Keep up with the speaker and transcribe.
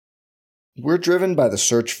We're driven by the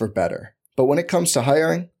search for better. But when it comes to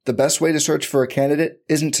hiring, the best way to search for a candidate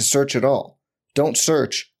isn't to search at all. Don't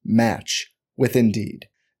search, match with Indeed.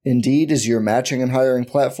 Indeed is your matching and hiring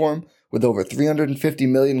platform with over 350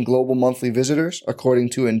 million global monthly visitors,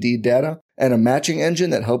 according to Indeed data, and a matching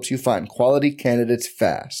engine that helps you find quality candidates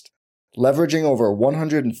fast. Leveraging over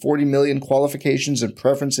 140 million qualifications and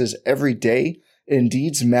preferences every day,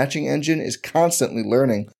 Indeed's matching engine is constantly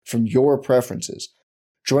learning from your preferences.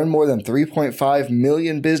 Join more than 3.5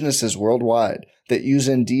 million businesses worldwide that use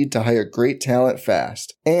Indeed to hire great talent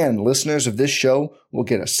fast. And listeners of this show will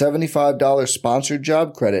get a $75 sponsored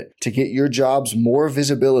job credit to get your jobs more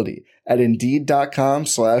visibility at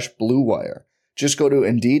Indeed.com/Blue Wire. Just go to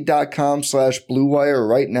Indeed.com/Blue Wire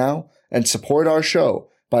right now and support our show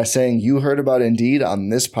by saying you heard about Indeed on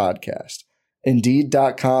this podcast.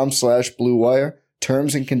 Indeed.com/Blue Wire.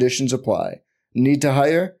 Terms and conditions apply. Need to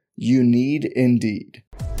hire? You need Indeed.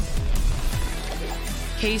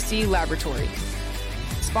 KC Laboratory,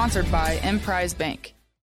 sponsored by Emprise Bank.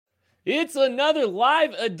 It's another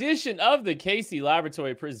live edition of the KC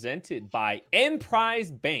Laboratory presented by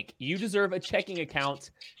Emprise Bank. You deserve a checking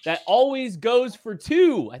account that always goes for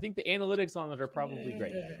two. I think the analytics on it are probably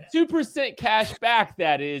great. 2% cash back,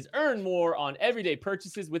 that is. Earn more on everyday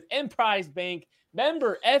purchases with Emprise Bank.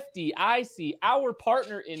 Member FDIC, our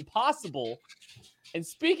partner in Possible. And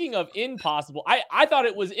speaking of impossible, I thought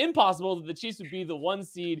it was impossible that the Chiefs would be the 1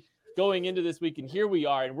 seed going into this week, and here we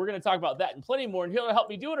are. And we're going to talk about that and plenty more. And here to help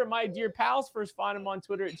me do it are my dear pals. First, find him on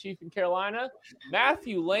Twitter at Chief in Carolina.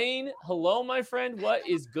 Matthew Lane, hello, my friend. What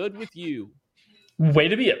is good with you? Way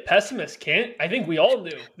to be a pessimist, Kent. I think we all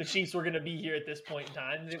knew the Chiefs were going to be here at this point in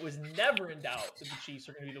time. It was never in doubt that the Chiefs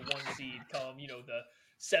are going to be the 1 seed come, the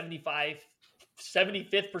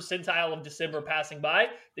 75th percentile of December passing by.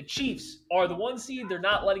 The Chiefs are the 1 seed. They're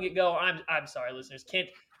not letting it go. I'm sorry, listeners. Kent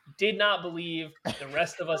did not believe. The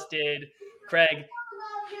rest of us did. Craig,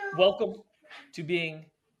 welcome to being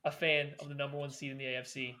a fan of the number 1 seed in the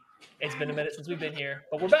AFC. It's been a minute since we've been here,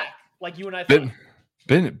 but we're back, like you and I thought.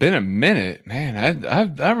 Been a minute, man.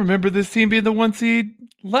 I remember this team being the 1 seed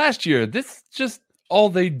last year. This just all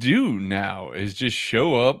they do now is just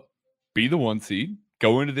show up, be the 1 seed,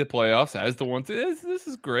 go into the playoffs as the 1 seed. This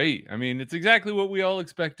is great. I mean, it's exactly what we all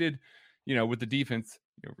expected. With the defense,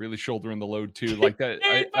 really shouldering the load too, like that.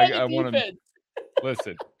 I want to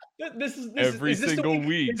listen. This is every single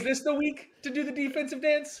week. Is this the week to do the defensive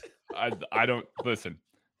dance? I don't listen.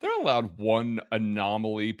 They're allowed one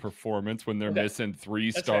anomaly performance when they're missing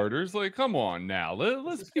 3 starters. Fair. Like, come on now.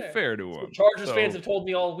 Let's be fair to them. Chargers fans have told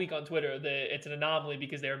me all week on Twitter that it's an anomaly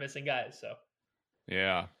because they were missing guys. So.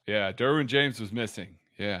 Yeah. Derwin James was missing.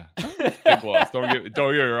 Yeah, big loss. Don't get me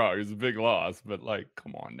wrong. It was a big loss, but like,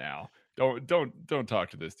 come on now. Don't talk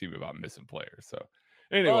to this team about missing players. So.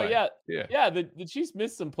 Anyway, the Chiefs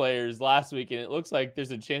missed some players last week, and it looks like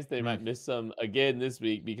there's a chance they might miss some again this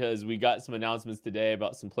week because we got some announcements today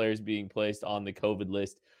about some players being placed on the COVID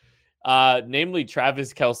list, namely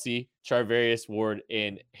Travis Kelce, Charvarius Ward,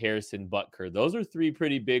 and Harrison Butker. Those are 3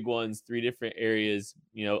 pretty big ones, 3 different areas.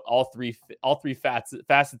 All three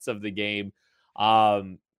facets of the game.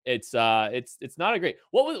 It's not a great.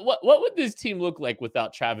 What would this team look like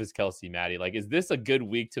without Travis Kelce, Maddie? Like, is this a good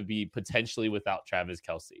week to be potentially without Travis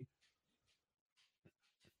Kelce?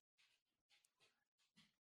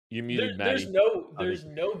 You're muted, Maddie. There's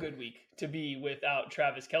no good week to be without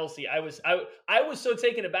Travis Kelce. I was so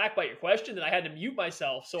taken aback by your question that I had to mute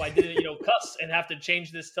myself so I didn't cuss and have to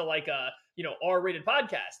change this to like a R-rated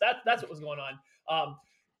podcast. That's what was going on.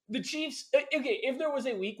 The Chiefs, okay, if there was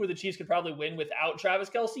a week where the Chiefs could probably win without Travis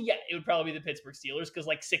Kelce, yeah, it would probably be the Pittsburgh Steelers because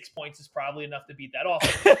like 6 points is probably enough to beat that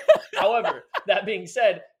offense. However, that being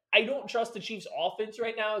said, I don't trust the Chiefs offense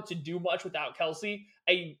right now to do much without Kelce.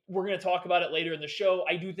 We're going to talk about it later in the show.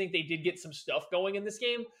 I do think they did get some stuff going in this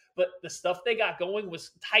game, but the stuff they got going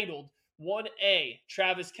was titled 1A,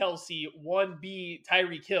 Travis Kelce, 1B,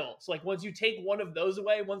 Tyreek Hill. So like once you take one of those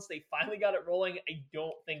away, once they finally got it rolling, I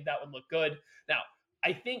don't think that would look good. Now,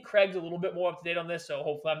 I think Craig's a little bit more up to date on this, so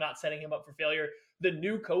hopefully I'm not setting him up for failure. The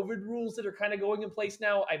new COVID rules that are kind of going in place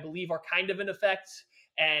now, I believe are kind of in effect,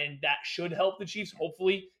 and that should help the Chiefs,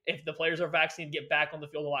 hopefully, if the players are vaccinated, get back on the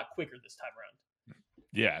field a lot quicker this time around.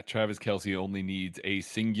 Yeah, Travis Kelce only needs a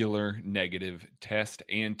singular negative test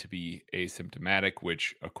and to be asymptomatic,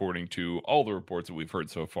 which, according to all the reports that we've heard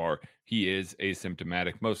so far, he is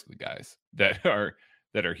asymptomatic. Most of the guys that are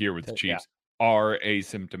here with the Chiefs are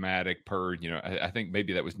asymptomatic per, I think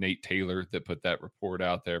maybe that was Nate Taylor that put that report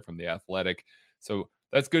out there from The Athletic. So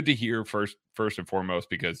that's good to hear first and foremost,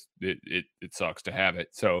 because it sucks to have it.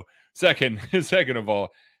 So second of all,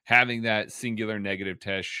 having that singular negative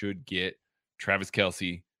test should get Travis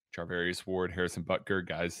Kelce, Charvarius Ward, Harrison Butker,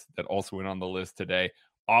 guys that also went on the list today,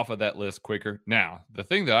 off of that list quicker. Now, the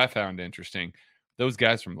thing that I found interesting, those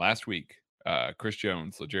guys from last week, Chris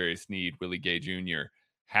Jones, L'Jarius Sneed, Willie Gay Jr.,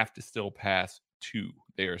 have to still pass 2.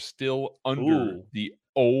 They are still under the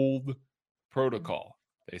old protocol.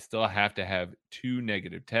 They still have to have 2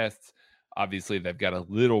 negative tests. Obviously, they've got a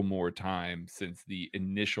little more time since the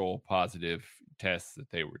initial positive tests that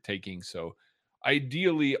they were taking. So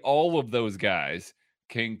ideally, all of those guys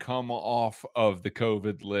can come off of the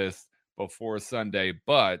COVID list before Sunday,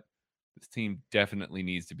 but this team definitely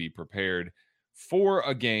needs to be prepared for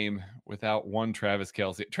a game without one Travis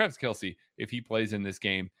Kelce. Travis Kelce, if he plays in this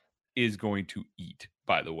game, is going to eat,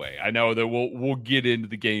 by the way. I know that we'll get into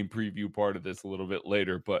the game preview part of this a little bit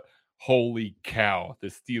later, but holy cow, the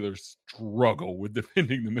Steelers struggle with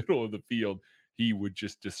defending the middle of the field. He would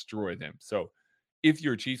just destroy them. So if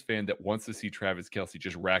you're a Chiefs fan that wants to see Travis Kelce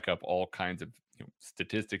just rack up all kinds of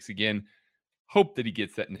statistics again, hope that he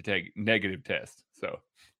gets that negative test. So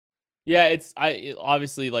yeah,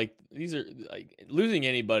 obviously, like, these are, like, losing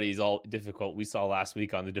anybody is all difficult. We saw last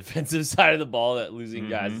week on the defensive side of the ball that losing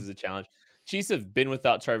guys is a challenge. Chiefs have been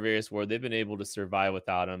without Charvarius Ward. They've been able to survive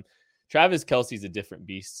without him. Travis Kelce's a different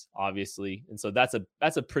beast, obviously, and so that's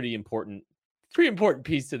a pretty important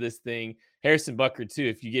piece to this thing. Harrison Butker too.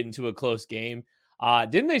 If you get into a close game,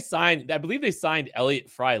 didn't they sign? I believe they signed Elliott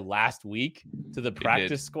Fry last week to the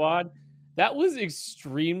practice squad. That was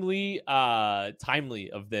extremely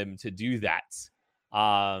timely of them to do that.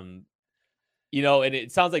 And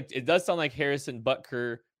it does sound like Harrison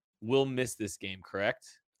Butker will miss this game, correct?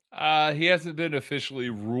 He hasn't been officially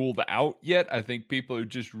ruled out yet. I think people are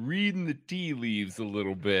just reading the tea leaves a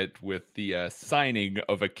little bit with the signing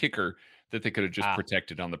of a kicker that they could have just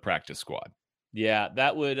protected on the practice squad. Yeah,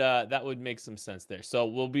 that would make some sense there. So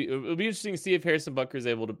it'll be interesting to see if Harrison Butker is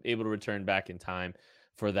able to return back in time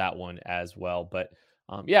for that one as well. But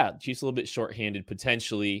Chiefs a little bit shorthanded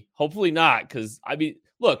potentially. Hopefully not, because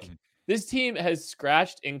look, this team has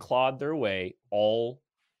scratched and clawed their way all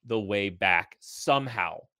the way back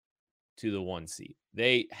somehow to the 1 seed.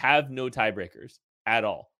 They have no tiebreakers at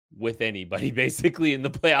all with anybody basically in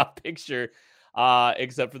the playoff picture,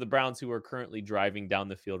 except for the Browns, who are currently driving down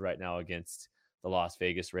the field right now against the Las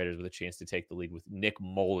Vegas Raiders with a chance to take the lead with Nick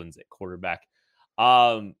Mullins at quarterback.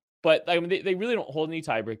 But they really don't hold any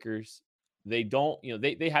tiebreakers. They don't,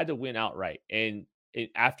 they had to win outright. And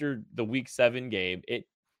after the week 7 game, it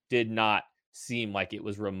did not seem like it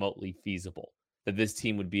was remotely feasible that this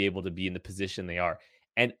team would be able to be in the position they are.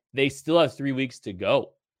 And they still have 3 weeks to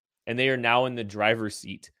go. And they are now in the driver's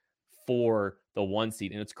seat for the 1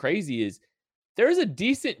 seed. And what's crazy is there's a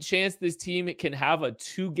decent chance this team can have a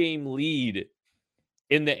 2-game lead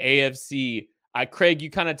in the AFC. Craig, you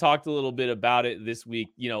kind of talked a little bit about it this week.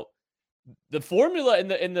 The formula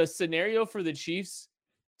in the scenario for the Chiefs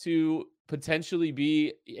to potentially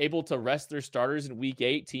be able to rest their starters in week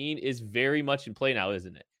 18 is very much in play now,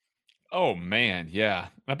 isn't it? Oh, man, yeah.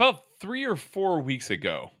 About 3 or 4 weeks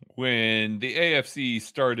ago, when the AFC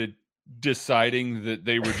started deciding that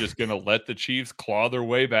they were just going to let the Chiefs claw their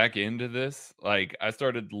way back into this, like, I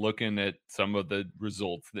started looking at some of the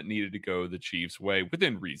results that needed to go the Chiefs' way,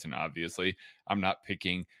 within reason, obviously. I'm not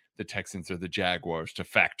picking the Texans or the Jaguars to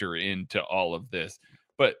factor into all of this.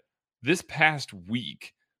 But this past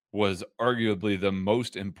week was arguably the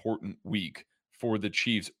most important week for the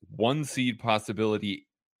Chiefs' 1 seed possibility,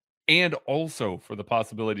 and also for the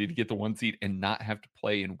possibility to get the 1 seed and not have to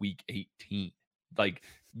play in week 18. Like,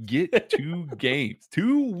 get 2 games,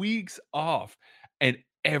 2 weeks off, and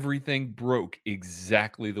everything broke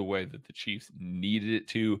exactly the way that the Chiefs needed it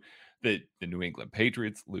to. The New England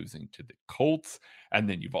Patriots losing to the Colts, and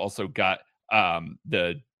then you've also got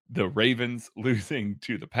the Ravens losing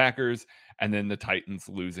to the Packers, and then the Titans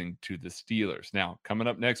losing to the Steelers. Now, coming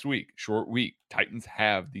up next week, short week, Titans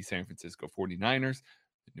have the San Francisco 49ers.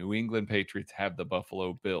 The New England Patriots have the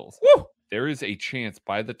Buffalo Bills. Woo! There is a chance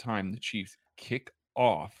by the time the Chiefs kick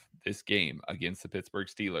off this game against the Pittsburgh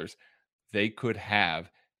Steelers, they could have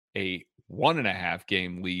a 1.5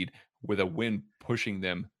 game lead with a win pushing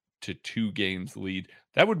them to 2 games lead.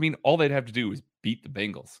 That would mean all they'd have to do is beat the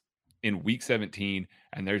Bengals in week 17,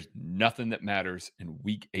 and there's nothing that matters in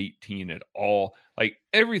week 18 at all. Like,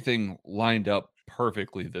 everything lined up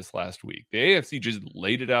perfectly this last week. The AFC just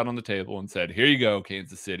laid it out on the table and said, here you go,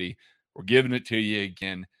 Kansas City. We're giving it to you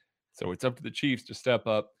again. So it's up to the Chiefs to step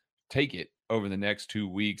up, take it over the next 2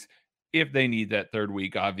 weeks. If they need that 3rd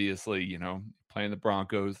week, obviously, playing the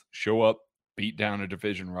Broncos, show up, beat down a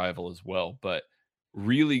division rival as well. But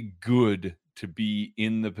really good to be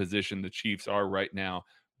in the position the Chiefs are right now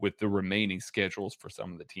with the remaining schedules for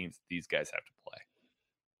some of the teams that these guys have to play.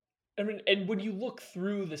 I mean, and when you look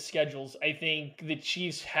through the schedules, I think the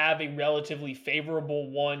Chiefs have a relatively favorable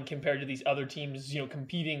one compared to these other teams,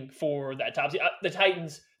 competing for that top seed. The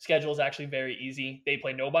Titans' schedule is actually very easy. They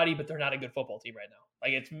play nobody, but they're not a good football team right now.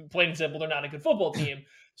 Like, it's plain and simple, they're not a good football team.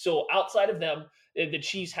 So outside of them, the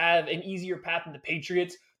Chiefs have an easier path than the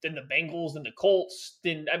Patriots, than the Bengals, than the Colts.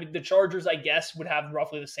 The Chargers, I guess, would have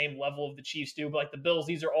roughly the same level of the Chiefs do. But like the Bills,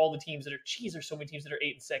 these are all the teams that are, there's so many teams that are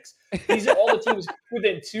 8-6. These are all the teams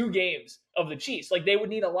within 2 games of the Chiefs. Like, they would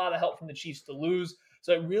need a lot of help from the Chiefs to lose.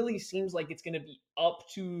 So it really seems like it's going to be up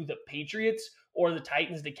to the Patriots or the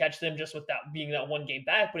Titans to catch them just with that being that 1 game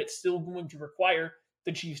back. But it's still going to require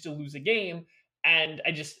the Chiefs to lose a game. And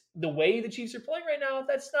the way the Chiefs are playing right now,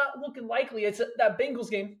 that's not looking likely. That Bengals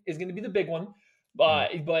game is going to be the big one. But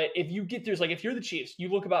if you get through, if you're the Chiefs, you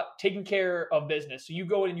look about taking care of business. So you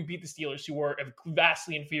go in and you beat the Steelers, who are a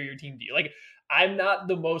vastly inferior team to you. Like, I'm not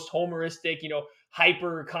the most homeristic,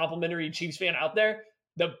 hyper complimentary Chiefs fan out there.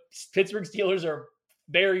 The Pittsburgh Steelers are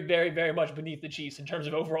very, very, very much beneath the Chiefs in terms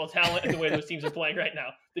of overall talent and the way those teams are playing right now.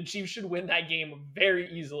 The Chiefs should win that game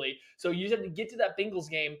very easily. So you just have to get to that Bengals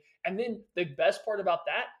game. And then the best part about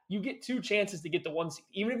that, you get 2 chances to get the 1 seed.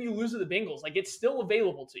 Even if you lose to the Bengals, it's still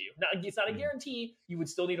available to you. Now, it's not a guarantee. You would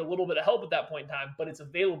still need a little bit of help at that point in time, but it's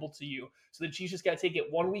available to you. So the Chiefs just got to take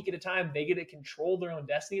it 1 week at a time. They get to control their own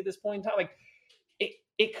destiny at this point in time.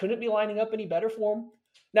 It couldn't be lining up any better for them.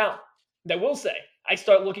 Now, I will say, I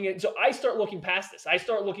start looking past this. I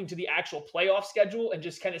start looking to the actual playoff schedule and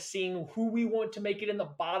just kind of seeing who we want to make it in the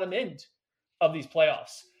bottom end of these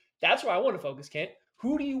playoffs. That's where I want to focus, Kent.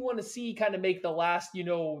 Who do you want to see kind of make the last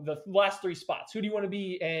 3 spots? Who do you want to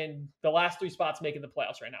be in the last 3 spots making the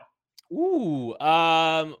playoffs right now? Ooh,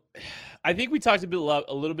 I think we talked a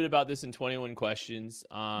little bit about this in 21 questions.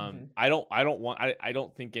 I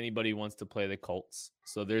don't think anybody wants to play the Colts.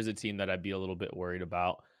 So there's a team that I'd be a little bit worried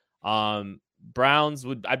about. I'd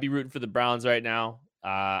be rooting for the Browns right now.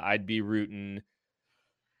 I'd be rooting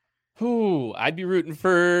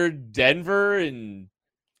for Denver, and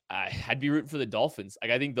I'd be rooting for the Dolphins.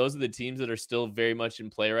 I think those are the teams that are still very much in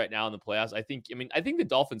play right now in the playoffs. I think the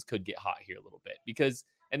Dolphins could get hot here a little bit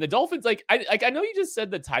and the Dolphins, I know you just said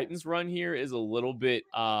the Titans run here is a little bit,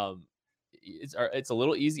 it's a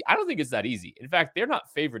little easy. I don't think it's that easy. In fact, they're not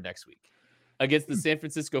favored next week against the San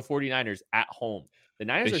Francisco 49ers at home. The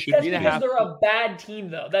Niners are 3.5. Because they're a bad team,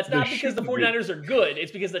 though. That's not because the 49ers are good.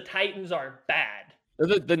 It's because the Titans are bad.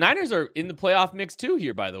 The Niners are in the playoff mix too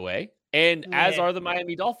here, by the way, and as are the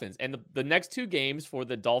Miami Dolphins. And the next 2 games for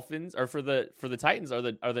the Dolphins or for the Titans are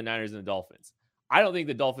the Niners and the Dolphins. I don't think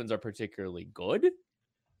the Dolphins are particularly good,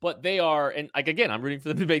 but they are. And again, I'm rooting for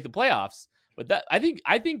them to make the playoffs. But I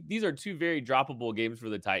think these are 2 very droppable games for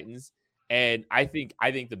the Titans, and I think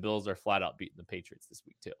the Bills are flat out beating the Patriots this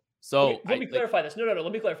week too. So let me clarify this. No.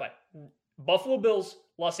 Let me clarify. Buffalo Bills,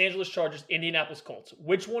 Los Angeles Chargers, Indianapolis Colts.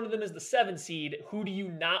 Which one of them is the 7 seed? Who do you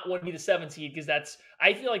not want to be the 7 seed? Because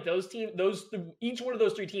I feel like each one of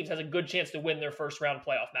those 3 teams has a good chance to win their first round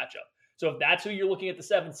playoff matchup. So if that's who you're looking at the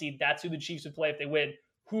 7 seed, that's who the Chiefs would play if they win.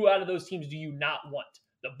 Who out of those teams do you not want?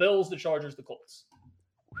 The Bills, the Chargers, the Colts.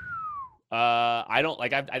 I don't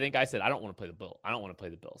like. I think I said I don't want to play the Bills. I don't want to play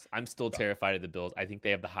the Bills. I'm still terrified of the Bills. I think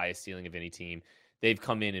they have the highest ceiling of any team. They've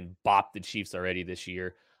come in and bopped the Chiefs already this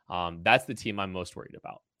year. That's the team I'm most worried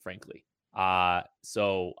about, frankly. I'm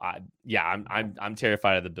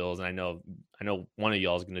terrified of the Bills, and I know one of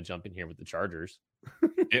y'all is going to jump in here with the Chargers.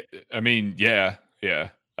 Yeah.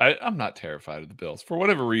 I'm not terrified of the Bills. For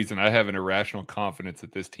whatever reason, I have an irrational confidence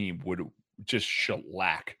that this team would just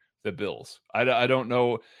shellac the Bills. I don't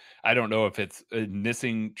know. I don't know if it's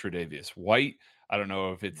missing Tre'Davious White. I don't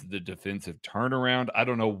know if it's the defensive turnaround. I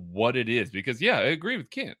don't know what it is because, I agree with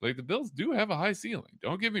Kent. Like, the Bills do have a high ceiling.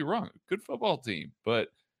 Don't get me wrong. Good football team. But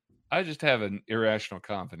I just have an irrational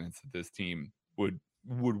confidence that this team would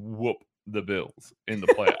whoop the Bills in the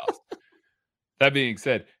playoffs. That being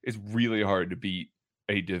said, it's really hard to beat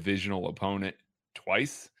a divisional opponent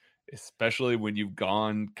twice, especially when you've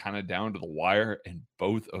gone kind of down to the wire in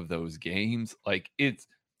both of those games. Like, it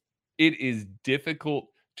is difficult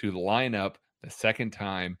to line up the second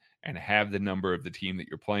time and have the number of the team that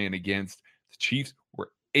you're playing against. The Chiefs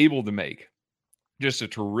were able to make just a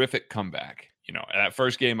terrific comeback. That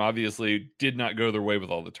first game obviously did not go their way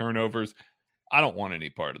with all the turnovers. I don't want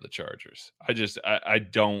any part of the Chargers. I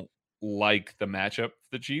don't like the matchup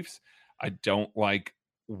for the Chiefs. I don't like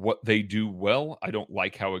what they do well. I don't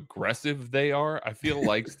like how aggressive they are. I feel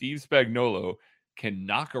like Steve Spagnuolo can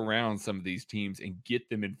knock around some of these teams and get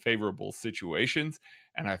them in favorable situations.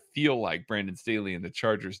 And I feel like Brandon Staley and the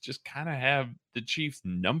Chargers just kind of have the Chiefs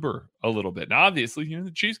number a little bit. Now, obviously,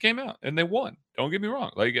 the Chiefs came out and they won. Don't get me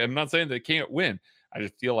wrong. Like, I'm not saying they can't win. I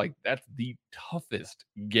just feel like that's the toughest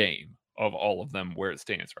game of all of them where it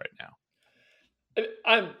stands right now.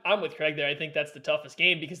 I'm with Craig there. I think that's the toughest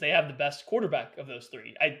game because they have the best quarterback of those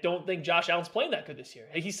three. I don't think Josh Allen's playing that good this year.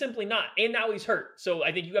 He's simply not. And now he's hurt. So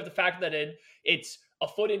I think you have to factor that in. It's a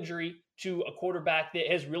foot injury to a quarterback that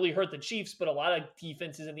has really hurt the Chiefs, but a lot of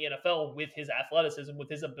defenses in the NFL with his athleticism, with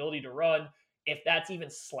his ability to run, if that's even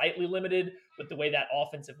slightly limited with the way that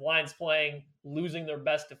offensive line's playing, losing their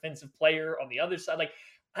best defensive player on the other side, like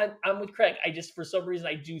I'm with Craig. I just, for some reason,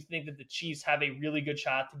 I do think that the Chiefs have a really good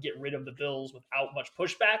shot to get rid of the Bills without much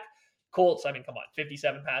pushback. Colts, I mean, come on,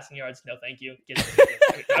 57 passing yards. No, thank you.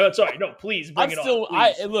 I'm sorry. No, please bring it on.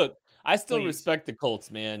 Please. I still respect the Colts,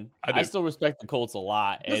 man. I still respect the Colts a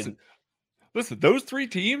lot. Listen, those three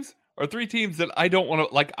teams are three teams that I don't want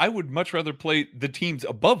to, like, I would much rather play the teams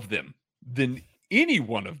above them than any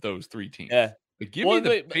one of those three teams. Yeah. Like, give me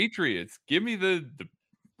the Patriots. Give me the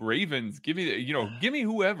Ravens. Give me give me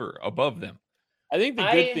whoever above them. I think the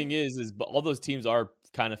good thing is all those teams are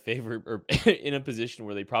kind of favored or in a position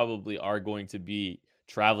where they probably are going to be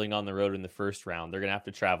traveling on the road in the first round. They're going to have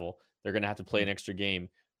to travel. They're going to have to play an extra game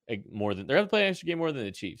more than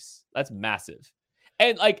the Chiefs. That's massive.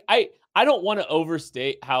 And like, I don't want to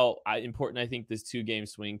overstate how important I think this 2-game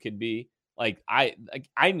swing could be.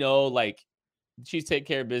 I know like the Chiefs take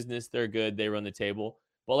care of business. They're good. They run the table.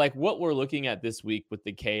 But like what we're looking at this week with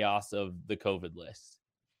the chaos of the COVID list,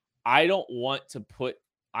 I don't want to put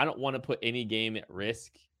any game at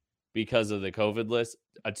risk because of the COVID list.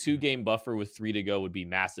 A 2-game buffer with 3 to go would be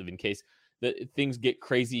massive in case things get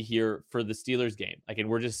crazy here for the Steelers game. Like, and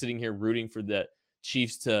we're just sitting here rooting for the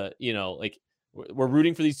Chiefs to, we're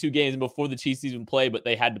rooting for these 2 games before the Chiefs even play, but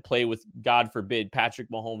they had to play with, God forbid, Patrick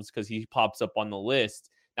Mahomes because he pops up on the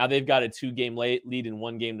list. Now they've got a 2-game lead in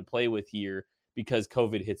 1 game to play with here because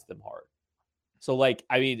COVID hits them hard. So, like,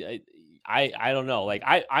 I mean, I don't know. Like,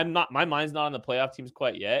 I'm not, my mind's not on the playoff teams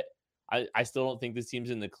quite yet. I still don't think this team's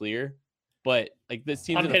in the clear, but like this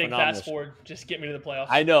team's I'm hitting fast forward. Just get me to the playoffs.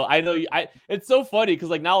 I know. It's so funny because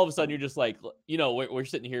like now all of a sudden you're just like, we're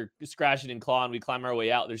sitting here scratching and clawing. We climb our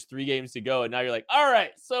way out. There's 3 games to go, and now you're like, all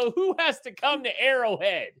right, so who has to come to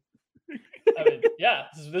Arrowhead? I mean, yeah,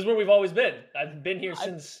 this is where we've always been. I've been here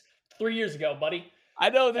since 3 years ago, buddy. I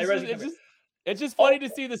know it's just funny to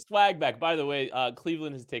see the swag back. By the way,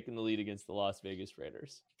 Cleveland has taken the lead against the Las Vegas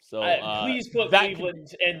Raiders. So please put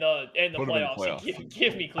Cleveland in the playoffs.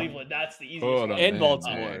 Give me Cleveland. That's the easiest one. And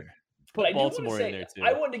Baltimore. Put Baltimore in there too.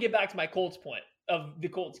 I wanted to get back to my Colts point of the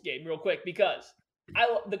Colts game real quick because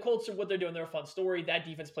the Colts are what they're doing. They're a fun story. That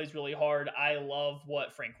defense plays really hard. I love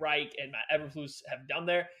what Frank Reich and Matt Eberflus have done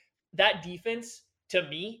there. That defense, to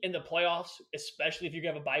me, in the playoffs, especially if you're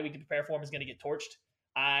going to have a bye week to prepare for them, is going to get torched.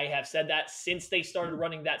 I have said that since they started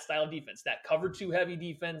running that style of defense, that cover 2 heavy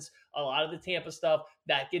defense, a lot of the Tampa stuff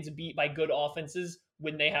that gets beat by good offenses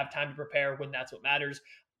when they have time to prepare, when that's what matters.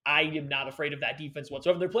 I am not afraid of that defense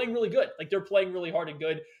whatsoever. They're playing really good. Like, they're playing really hard and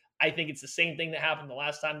good. I think it's the same thing that happened the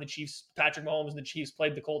last time the Chiefs, Patrick Mahomes and the Chiefs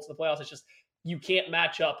played the Colts in the playoffs. It's just, you can't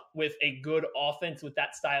match up with a good offense with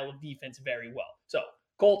that style of defense very well. So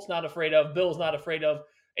Colts not afraid of, Bills not afraid of.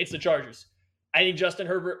 It's the Chargers. I think Justin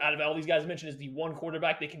Herbert, out of all these guys mentioned, is the one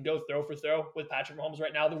quarterback that can go throw for throw with Patrick Mahomes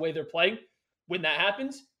right now, the way they're playing. When that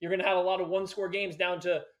happens, you're going to have a lot of 1-score games down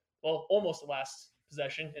to, well, almost the last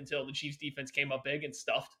possession until the Chiefs defense came up big and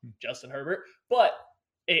stuffed Justin Herbert. But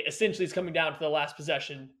it essentially is coming down to the last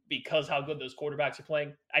possession because how good those quarterbacks are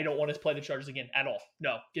playing. I don't want to play the Chargers again at all.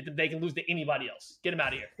 No, get them. They can lose to anybody else. Get them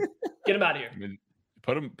out of here. Get them out of here. I mean,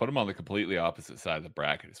 put them on the completely opposite side of the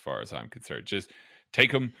bracket as far as I'm concerned. Just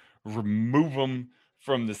take them, remove them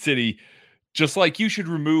from the city, just like you should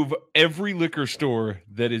remove every liquor store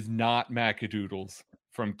that is not Macadoodles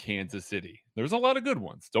from Kansas City. There's a lot of good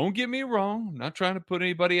ones. Don't get me wrong. I'm not trying to put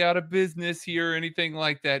anybody out of business here or anything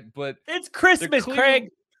like that, but it's Christmas, Craig.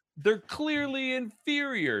 They're clearly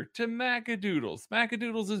inferior to Macadoodles.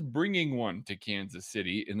 Macadoodles is bringing one to Kansas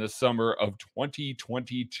City in the summer of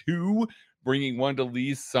 2022, bringing one to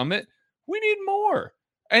Lee's Summit. We need more.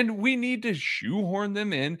 And we need to shoehorn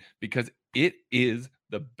them in because it is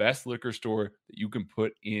the best liquor store that you can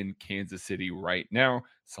put in Kansas City right now.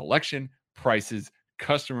 Selection, prices,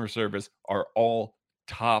 customer service are all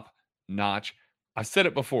top notch. I've said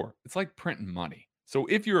it before. It's like printing money. So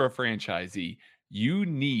if you're a franchisee, you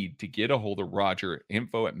need to get a hold of Roger,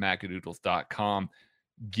 info@macadoodles.com.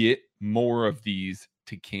 Get more of these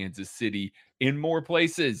to Kansas City in more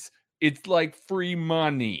places. It's like free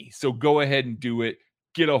money. So go ahead and do it.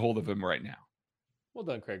 Get a hold of him right now. Well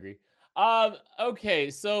done, Gregory. Okay,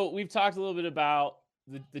 so we've talked a little bit about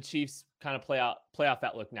the Chiefs kind of playoff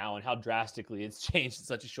outlook now and how drastically it's changed in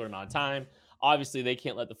such a short amount of time. Obviously, they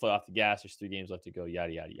can't let the foot off the gas. There's 3 games left to go.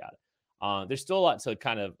 Yada yada yada. There's still a lot to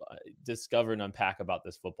kind of discover and unpack about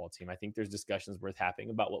this football team. I think there's discussions worth having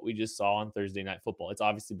about what we just saw on Thursday Night Football. It's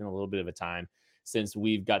obviously been a little bit of a time since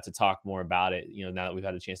we've got to talk more about it. Now that we've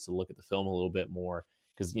had a chance to look at the film a little bit more,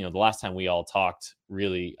 because the last time we all talked,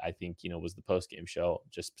 really, I think was the post game show,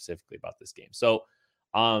 just specifically about this game. So,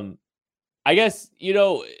 I guess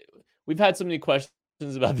we've had so many questions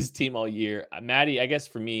about this team all year, Maddie. I guess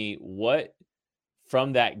for me, what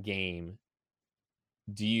from that game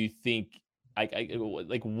do you think?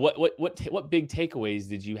 What big takeaways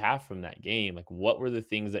did you have from that game? Like, what were the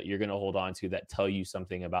things that you're going to hold on to that tell you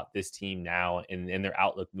something about this team now and their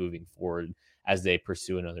outlook moving forward as they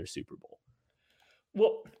pursue another Super Bowl?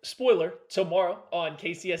 Well, spoiler, tomorrow on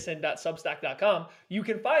kcsn.substack.com, you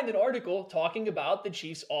can find an article talking about the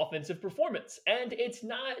Chiefs' offensive performance. And it's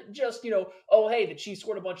not just, oh, hey, the Chiefs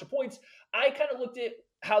scored a bunch of points. I kind of looked at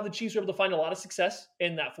how the Chiefs were able to find a lot of success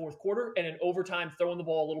in that fourth quarter and in overtime, throwing the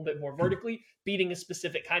ball a little bit more vertically, beating a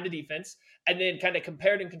specific kind of defense, and then kind of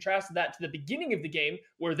compared and contrasted that to the beginning of the game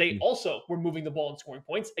where they also were moving the ball and scoring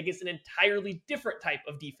points against an entirely different type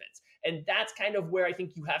of defense. And that's kind of where I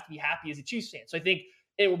think you have to be happy as a Chiefs fan. So I think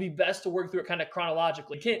it will be best to work through it kind of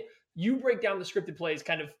chronologically. Kent, you break down the scripted plays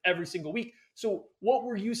kind of every single week. So what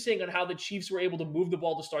were you seeing on how the Chiefs were able to move the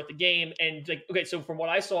ball to start the game? And so from what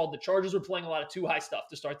I saw, the Chargers were playing a lot of too high stuff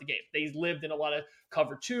to start the game. They lived in a lot of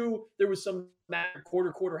cover 2. There was some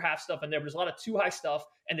quarter, half stuff, and there was a lot of too high stuff.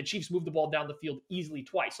 And the Chiefs moved the ball down the field easily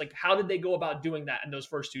twice. Like, how did they go about doing that in those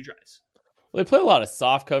first 2 drives? Well, they play a lot of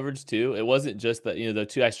soft coverage too. It wasn't just the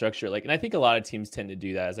 2 high structure. And I think a lot of teams tend to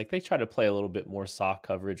do that. Is they try to play a little bit more soft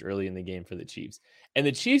coverage early in the game for the Chiefs. And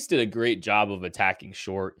the Chiefs did a great job of attacking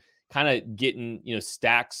short, kind of getting,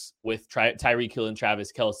 stacks with Tyreek Hill and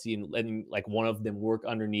Travis Kelce and letting one of them work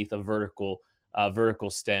underneath a vertical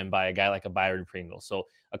stem by a guy like a Byron Pringle. So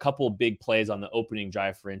a couple of big plays on the opening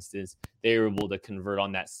drive, for instance, they were able to convert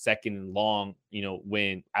on that second and long,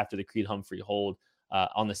 when after the Creed Humphrey hold,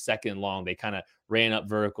 on the second long, they kind of ran up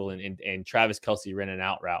vertical and Travis Kelce ran an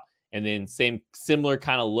out route. And then similar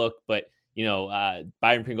kind of look, but,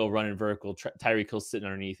 Byron Pringle running vertical, Tyreek Hill sitting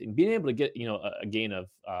underneath and being able to get, a gain of,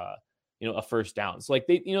 a first down. So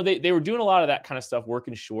they were doing a lot of that kind of stuff,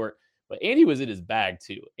 working short, but Andy was in his bag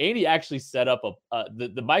too. Andy actually set up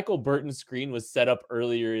the Michael Burton screen was set up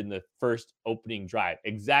earlier in the first opening drive.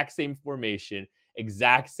 Exact same formation,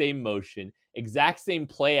 exact same motion, exact same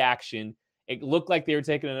play action. It looked like they were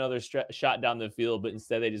taking another shot down the field, but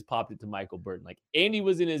instead they just popped it to Michael Burton. Andy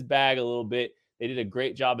was in his bag a little bit. They did a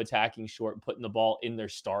great job attacking short, putting the ball in their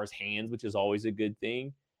stars' hands, which is always a good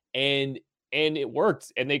thing. And it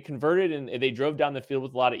worked. And they converted and they drove down the field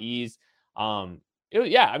with a lot of ease. That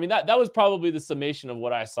was probably the summation of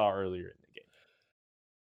what I saw earlier in the game.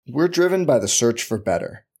 We're driven by the search for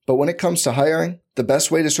better. But when it comes to hiring, the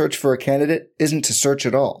best way to search for a candidate isn't to search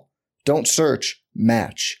at all. Don't search,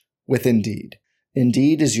 match with Indeed.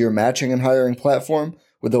 Indeed is your matching and hiring platform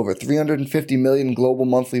with over 350 million global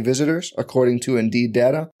monthly visitors, according to Indeed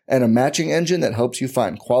data, and a matching engine that helps you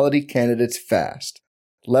find quality candidates fast.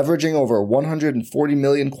 Leveraging over 140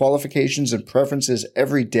 million qualifications and preferences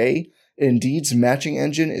every day, Indeed's matching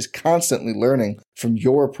engine is constantly learning from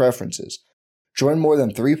your preferences. Join more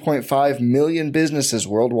than 3.5 million businesses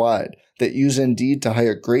worldwide that use Indeed to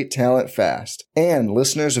hire great talent fast. And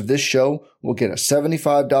listeners of this show will get a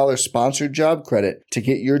 $75 sponsored job credit to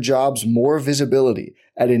get your jobs more visibility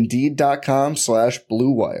at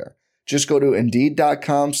Indeed.com/Blue Wire. Just go to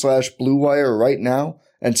Indeed.com/Blue Wire right now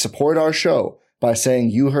and support our show by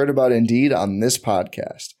saying you heard about Indeed on this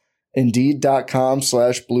podcast.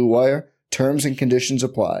 Indeed.com/Blue Wire. Terms and conditions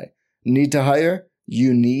apply. Need to hire?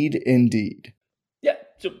 You need Indeed. Yeah,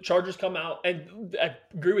 so Chargers come out, and I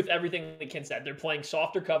agree with everything that Ken said. They're playing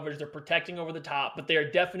softer coverage. They're protecting over the top, but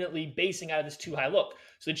they're definitely basing out of this too high look.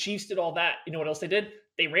 So the Chiefs did all that. You know what else they did?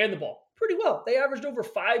 They ran the ball pretty well. They averaged over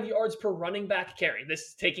 5 yards per running back carry. This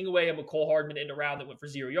is taking away a McCole Hardman in a round that went for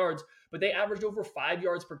 0 yards, but they averaged over 5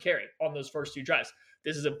 yards per carry on those first 2 drives.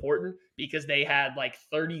 This is important because they had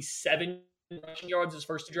 37 rushing yards those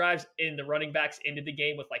first 2 drives, and the running backs ended the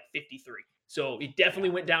game with 53. So it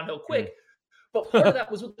definitely went downhill quick. But part of that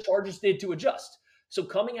was what the Chargers did to adjust. So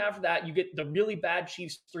coming after that, you get the really bad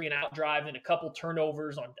Chiefs 3-and-out drive and a couple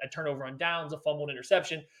turnovers, a turnover on downs, a fumble, and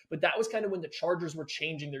interception. But that was kind of when the Chargers were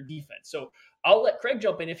changing their defense. So I'll let Craig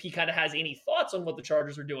jump in if he kind of has any thoughts on what the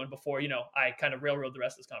Chargers were doing before, I kind of railroad the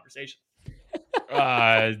rest of this conversation.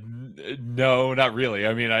 No, not really.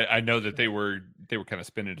 I mean, I know that they were they were kind of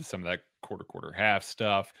spinning to some of that quarter half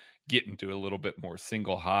stuff, getting to a little bit more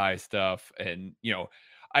single high stuff. And,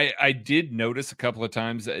 I did notice a couple of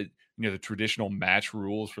times that, the traditional match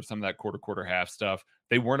rules for some of that quarter half stuff,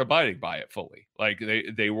 they weren't abiding by it fully. Like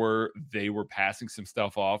they were passing some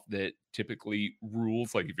stuff off that typically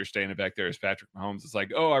rules. Like if you're standing back there as Patrick Mahomes, it's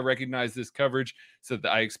like, oh, I recognize this coverage, so that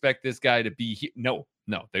I expect this guy to be here. No,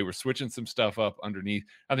 they were switching some stuff up underneath.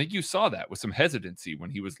 I think you saw that with some hesitancy when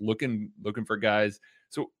he was looking for guys.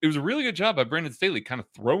 So it was a really good job by Brandon Staley, kind of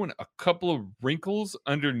throwing a couple of wrinkles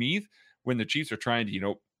underneath when the Chiefs are trying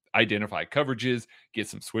to, identify coverages, get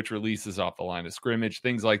some switch releases off the line of scrimmage,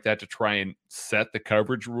 things like that to try and set the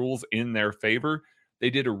coverage rules in their favor. They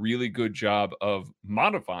did a really good job of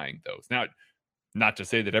modifying those. Now, not to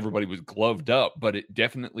say that everybody was gloved up, but it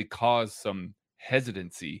definitely caused some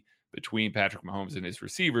hesitancy between Patrick Mahomes and his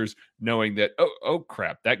receivers, knowing that, oh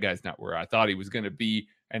crap, that guy's not where I thought he was going to be,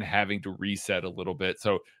 and having to reset a little bit.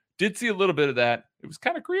 So did see a little bit of that. It was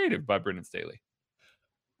kind of creative by Brandon Staley.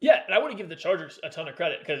 Yeah, and I want to give the Chargers a ton of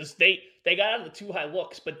credit because they got out of the too high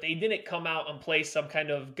looks, but they didn't come out and play some kind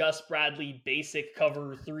of Gus Bradley basic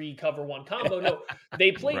cover 3, cover 1 combo. No,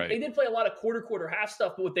 they played. Right. They did play a lot of quarter half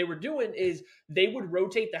stuff, but what they were doing is they would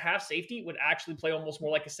rotate the half safety, would actually play almost more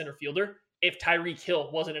like a center fielder if Tyreek Hill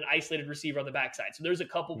wasn't an isolated receiver on the backside. So there's a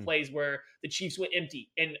couple plays where the Chiefs went empty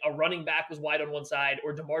and a running back was wide on one side,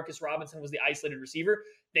 or Demarcus Robinson was the isolated receiver.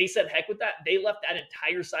 They said, heck with that. They left that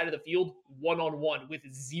entire side of the field one-on-one with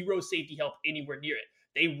zero safety help anywhere near it.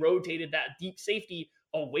 They rotated that deep safety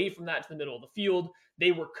away from that to the middle of the field.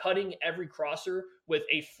 They were cutting every crosser with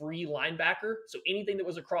a free linebacker. So anything that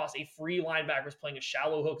was across, a free linebacker was playing a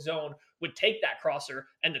shallow hook zone, would take that crosser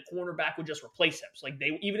and the cornerback would just replace him. So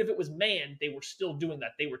even if it was man, they were still doing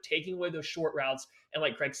that. They were taking away those short routes. And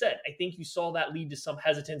like Craig said, I think you saw that lead to some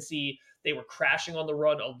hesitancy. They were crashing on the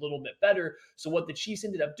run a little bit better. So what the Chiefs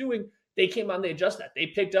ended up doing, they came on, they adjusted that. They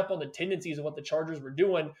picked up on the tendencies of what the Chargers were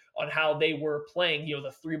doing on how they were playing,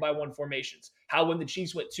 the 3-by-1 formations. How when the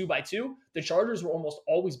Chiefs went 2-by-2, the Chargers were almost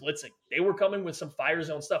always blitzing. They were coming with some fire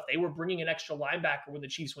zone stuff. They were bringing an extra linebacker when the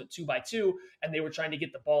Chiefs went 2-by-2, and they were trying to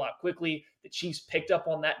get the ball out quickly. The Chiefs picked up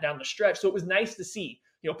on that down the stretch. So it was nice to see,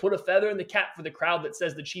 put a feather in the cap for the crowd that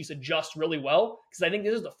says the Chiefs adjust really well. Because I think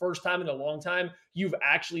this is the first time in a long time you've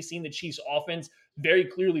actually seen the Chiefs offense very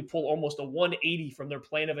clearly pull almost a 180 from their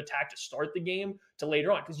plan of attack to start the game to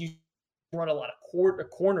later on. Because you run a lot of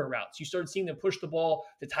corner routes. You started seeing them push the ball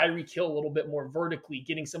to Tyreek Hill a little bit more vertically,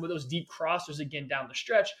 getting some of those deep crossers again down the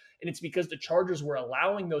stretch. And it's because the Chargers were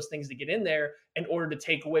allowing those things to get in there in order to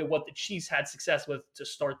take away what the Chiefs had success with to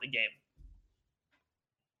start the game.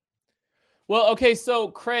 Well, okay, so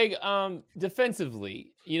Craig,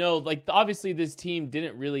 defensively, obviously this team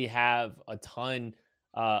didn't really have a ton,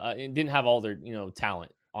 didn't have all their,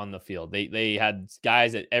 talent on the field. They had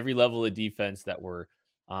guys at every level of defense that were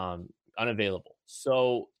unavailable.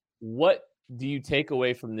 So what do you take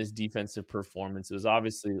away from this defensive performance? It was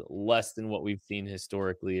obviously less than what we've seen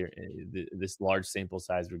historically, or this large sample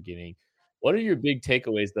size we're getting. What are your big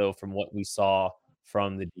takeaways, though, from what we saw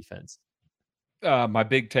from the defense? My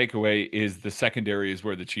big takeaway is the secondary is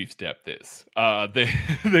where the Chiefs' depth is.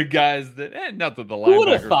 The guys that, not that the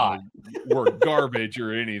linebackers were garbage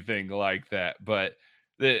or anything like that, but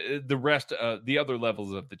the rest, the other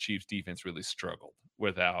levels of the Chiefs' defense really struggled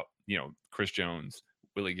without, Chris Jones,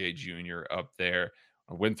 Willie Gay Jr. up there.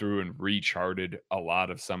 I went through and recharted a lot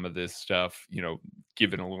of some of this stuff,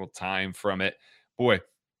 given a little time from it. Boy,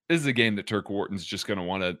 this is a game that Turk Wharton's just going to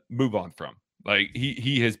want to move on from. Like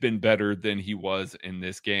he has been better than he was in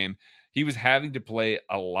this game. He was having to play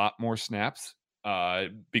a lot more snaps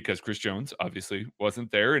because Chris Jones obviously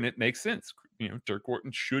wasn't there, and it makes sense. Turk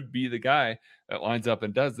Wharton should be the guy that lines up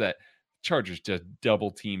and does that. Chargers just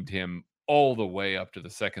double teamed him all the way up to the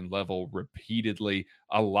second level repeatedly.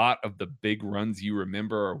 A lot of the big runs you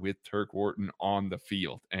remember are with Turk Wharton on the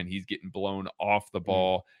field, and he's getting blown off the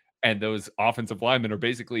ball. And those offensive linemen are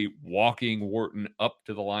basically walking Wharton up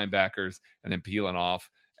to the linebackers and then peeling off.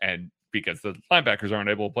 And because the linebackers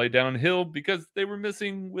aren't able to play downhill because they were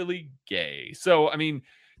missing Willie Gay. So, I mean,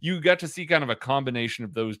 you got to see kind of a combination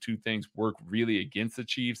of those two things work really against the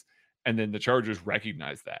Chiefs. And then the Chargers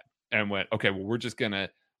recognized that and went, okay, well, we're just going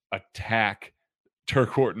to attack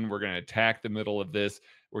Turk Wharton. We're going to attack the middle of this.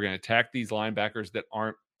 We're going to attack these linebackers that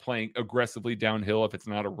aren't playing aggressively downhill if it's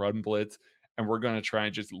not a run blitz. And we're going to try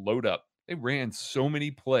and just load up. They ran so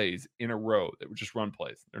many plays in a row that were just run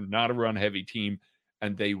plays. They're not a run-heavy team,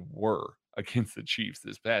 and they were against the Chiefs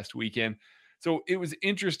this past weekend. So it was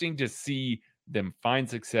interesting to see them find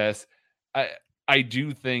success. I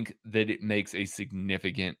do think that it makes a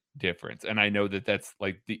significant difference. And I know that that's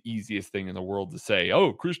like the easiest thing in the world to say,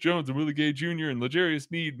 oh, Chris Jones and Willie Gay Jr. and L'Jarius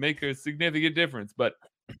Sneed make a significant difference. But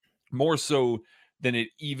more so than it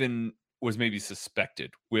even was maybe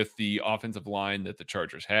suspected with the offensive line that the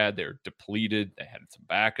Chargers had. They're depleted. They had some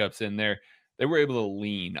backups in there. They were able to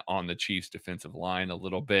lean on the Chiefs' defensive line a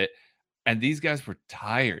little bit. And these guys were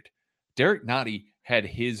tired. Derek Nottie had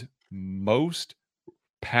his most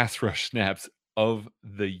pass rush snaps of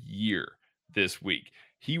the year this week.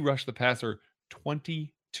 He rushed the passer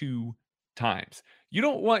 22 times. You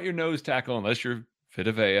don't want your nose tackle, unless you're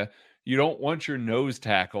Vita Vea, you don't want your nose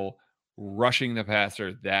tackle rushing the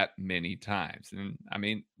passer that many times. And I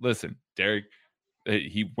mean, listen, Derek,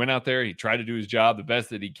 he went out there, he tried to do his job the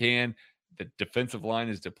best that he can. The defensive line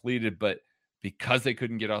is depleted, but because they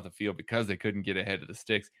couldn't get off the field, because they couldn't get ahead of the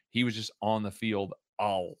sticks, he was just on the field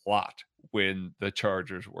a lot when the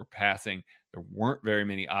Chargers were passing. There weren't very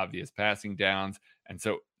many obvious passing downs. And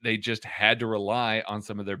so they just had to rely on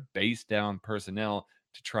some of their base down personnel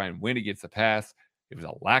to try and win against the pass. It was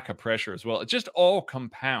a lack of pressure as well. It just all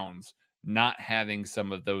compounds not having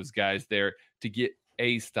some of those guys there to get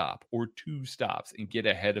a stop or two stops and get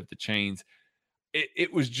ahead of the chains.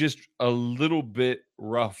 It was just a little bit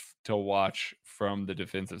rough to watch from the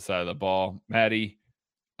defensive side of the ball. Maddie,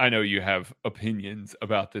 I know you have opinions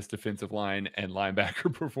about this defensive line and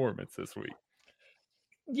linebacker performance this week.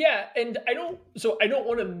 Yeah, and I don't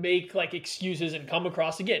want to make like excuses and come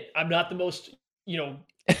across, again, I'm not the most,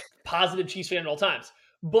 positive Chiefs fan at all times,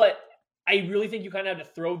 but I really think you kind of have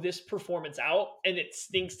to throw this performance out, and it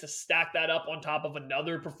stinks to stack that up on top of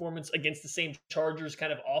another performance against the same Chargers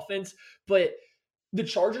kind of offense. But the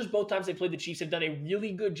Chargers, both times they played the Chiefs, have done a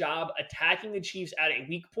really good job attacking the Chiefs at a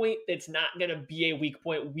weak point that's not going to be a weak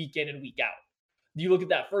point week in and week out. You look at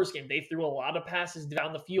that first game, they threw a lot of passes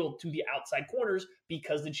down the field to the outside corners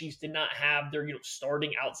because the Chiefs did not have their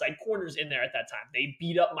starting outside corners in there at that time. They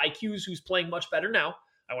beat up Mike Hughes, who's playing much better now.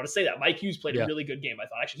 I want to say that. Mike Hughes played a really good game, I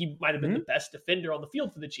thought. Actually, he might have been the best defender on the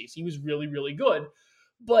field for the Chiefs. He was really, really good.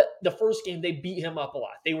 But the first game, they beat him up a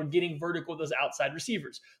lot. They were getting vertical with those outside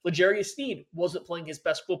receivers. L'Jarius Sneed wasn't playing his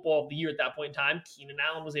best football of the year at that point in time. Keenan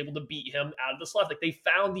Allen was able to beat him out of the slot. Like, they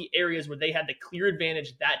found the areas where they had the clear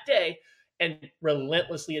advantage that day and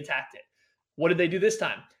relentlessly attacked it. What did they do this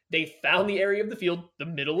time? They found the area of the field, the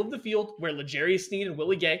middle of the field, where L'Jarius Sneed and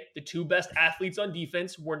Willie Gay, the two best athletes on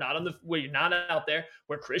defense, were not out there,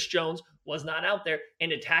 where Chris Jones was not out there,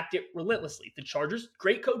 and attacked it relentlessly. The Chargers,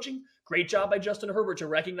 great coaching, great job by Justin Herbert to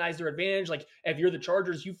recognize their advantage. Like, if you're the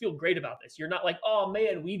Chargers, you feel great about this. You're not like, oh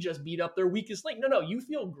man, we just beat up their weakest link. No, you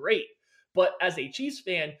feel great. But as a Chiefs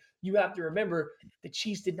fan, you have to remember the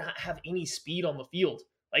Chiefs did not have any speed on the field.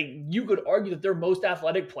 Like, you could argue that their most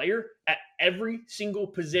athletic player at every single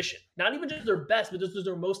position, not even just their best, but just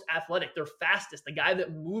their most athletic, their fastest, the guy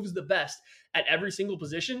that moves the best at every single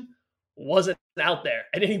position, wasn't out there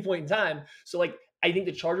at any point in time. So, like, I think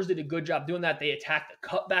the Chargers did a good job doing that. They attacked the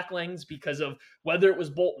cutback lanes because of whether it was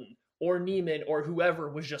Bolton or Neiman or whoever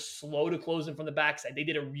was just slow to close in from the backside. They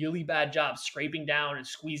did a really bad job scraping down and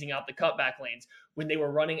squeezing out the cutback lanes. When they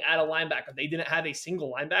were running at a linebacker, they didn't have a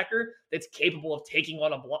single linebacker that's capable of taking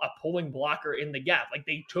on a pulling blocker in the gap. Like,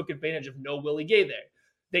 they took advantage of no Willie Gay there.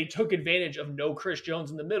 They took advantage of no Chris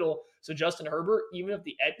Jones in the middle. So Justin Herbert, even if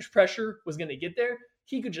the edge pressure was going to get there,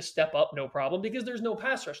 he could just step up, no problem, because there's no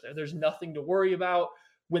pass rush there. There's nothing to worry about.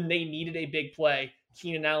 When they needed a big play,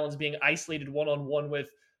 Keenan Allen's being isolated one-on-one with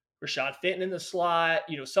Rashad Fenton in the slot.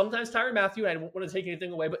 Sometimes Tyrann Mathieu, I don't want to take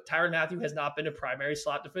anything away, but Tyrann Mathieu has not been a primary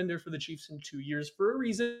slot defender for the Chiefs in 2 years for a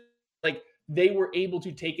reason. Like, they were able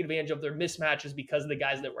to take advantage of their mismatches because of the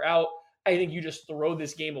guys that were out. I think you just throw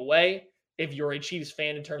this game away if you're a Chiefs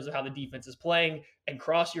fan in terms of how the defense is playing, and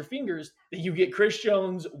cross your fingers that you get Chris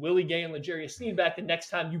Jones, Willie Gay, and L'Jarius Sneed back the next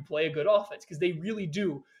time you play a good offense, because they really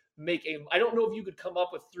do make I don't know if you could come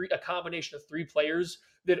up with a combination of three players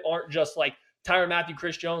that aren't just like Tyrann Mathieu,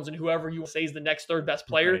 Chris Jones, and whoever you say is the next third best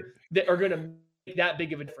player that are going to make that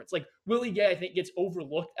big of a difference. Like, Willie Gay, I think, gets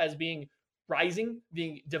overlooked as being rising,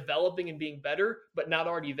 being developing, and being better, but not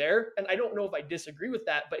already there. And I don't know if I disagree with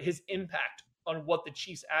that, but his impact on what the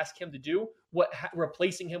Chiefs ask him to do,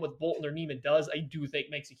 replacing him with Bolton or Neiman does, I do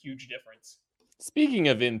think makes a huge difference. Speaking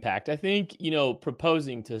of impact, I think,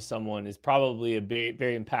 proposing to someone is probably a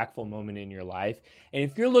very impactful moment in your life. And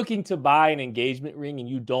if you're looking to buy an engagement ring and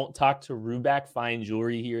you don't talk to Ruback Fine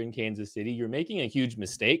Jewelry here in Kansas City, you're making a huge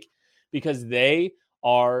mistake, because they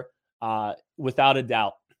are, without a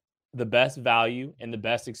doubt, the best value and the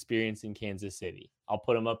best experience in Kansas City. I'll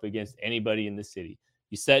put them up against anybody in the city.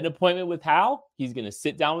 You set an appointment with Hal. He's going to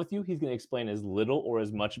sit down with you. He's going to explain as little or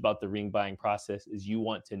as much about the ring buying process as you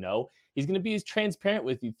want to know. He's going to be as transparent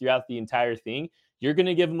with you throughout the entire thing. You're going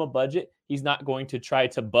to give him a budget. He's not going to try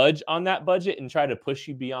to budge on that budget and try to push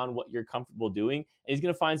you beyond what you're comfortable doing. And he's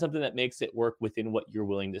going to find something that makes it work within what you're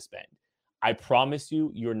willing to spend. I promise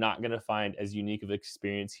you, you're not going to find as unique of an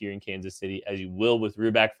experience here in Kansas City as you will with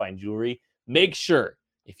Ruback Fine Jewelry. Make sure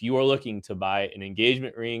if you are looking to buy an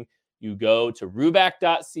engagement ring, you go to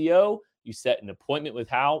ruback.co, you set an appointment with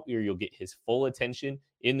Hal, or you'll get his full attention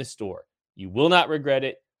in the store. You will not regret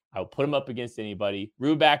it. I will put him up against anybody.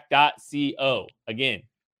 Ruback.co. Again,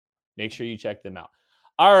 make sure you check them out.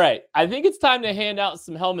 All right. I think it's time to hand out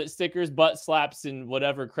some helmet stickers, butt slaps, and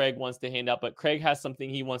whatever Craig wants to hand out. But Craig has something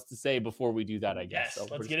he wants to say before we do that, I guess. Yes,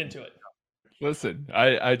 let's get into it. Listen,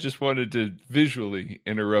 I just wanted to visually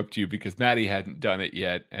interrupt you because Maddie hadn't done it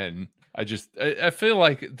yet. And I feel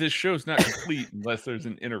like this show's not complete unless there's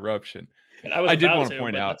an interruption. And I did want to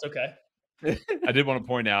point out. That's okay. I did want to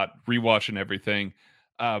point out, rewatching everything,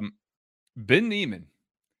 Ben Niemann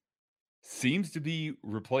seems to be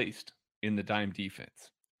replaced in the dime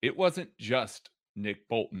defense. It wasn't just Nick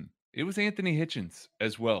Bolton. It was Anthony Hitchens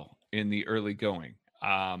as well in the early going.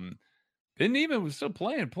 Ben Niemann was still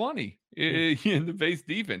playing plenty in the base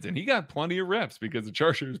defense, and he got plenty of reps because the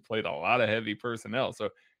Chargers played a lot of heavy personnel. So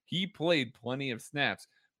he played plenty of snaps.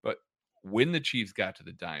 But when the Chiefs got to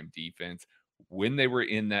the dime defense, when they were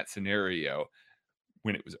in that scenario,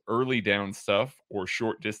 when it was early down stuff or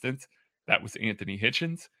short distance, that was Anthony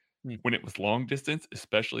Hitchens. When it was long distance,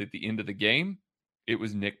 especially at the end of the game, it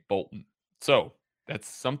was Nick Bolton. So that's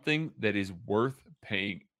something that is worth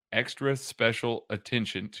paying extra special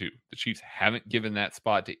attention to. The Chiefs haven't given that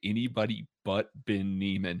spot to anybody but Ben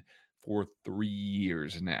Niemann for 3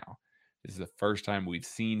 years now. This is the first time we've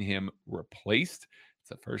seen him replaced. It's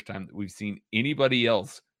the first time that we've seen anybody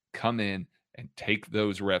else come in and take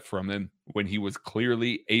those reps from him when he was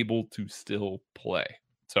clearly able to still play.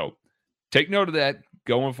 So take note of that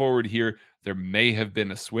going forward here. There may have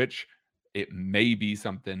been a switch. It may be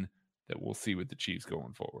something that we'll see with the Chiefs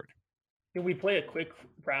going forward. Can we play a quick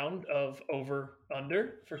round of over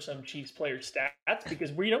under for some Chiefs player stats?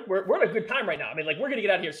 Because we're at a good time right now. I mean, like, we're going to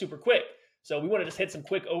get out of here super quick. So we want to just hit some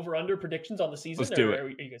quick over under predictions on the season. Let's do it. Are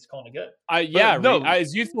you guys calling it good?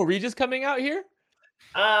 Is Youthful Regis coming out here?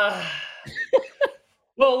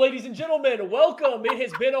 Well, ladies and gentlemen, welcome. It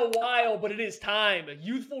has been a while, but it is time.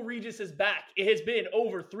 Youthful Regis is back. It has been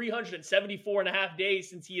over 374 and a half days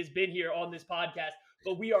since he has been here on this podcast,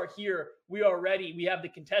 but we are here. We are ready. We have the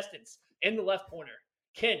contestants in the left corner.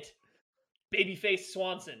 Kent, Babyface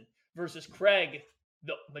Swanson versus Craig,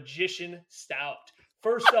 the Magician Stout.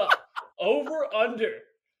 First up, over under,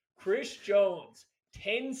 Chris Jones,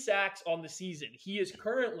 10 sacks on the season. He is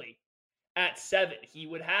currently at 7. He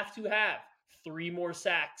would have to have 3.5 more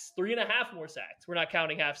sacks. We're not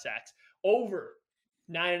counting half sacks. Over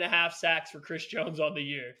 9.5 sacks for Chris Jones on the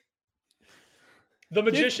year. The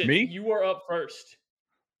Magician, you are up first.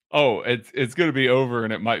 Oh, it's going to be over,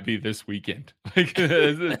 and it might be this weekend. Like,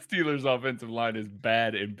 the Steelers' offensive line is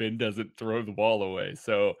bad, and Ben doesn't throw the ball away,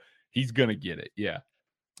 so he's going to get it. Yeah.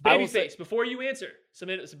 Babyface, before you answer, some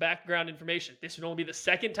background information. This would only be the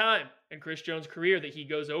second time in Chris Jones' career that he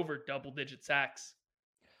goes over double-digit sacks.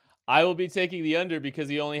 I will be taking the under because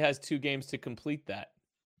he only has 2 games to complete that.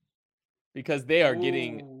 Because they are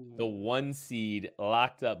getting the 1 seed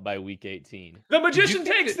locked up by week 18. The Magician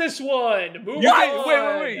takes this one. Move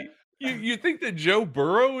on. Wait. You think that Joe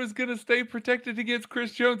Burrow is going to stay protected against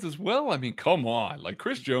Chris Jones as well? I mean, come on. Like,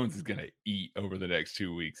 Chris Jones is going to eat over the next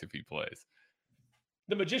 2 weeks if he plays.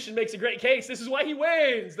 The Magician makes a great case. This is why he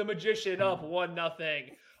wins. The Magician up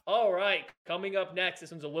 1-0. All right, coming up next,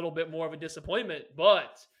 this one's a little bit more of a disappointment,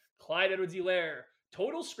 but Clyde Edwards-Helaire,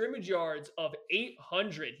 total scrimmage yards of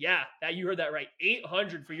 800. Yeah, you heard that right.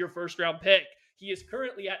 800 for your first-round pick. He is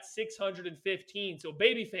currently at 615. So,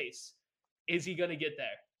 Babyface, is he going to get there?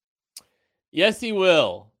 Yes, he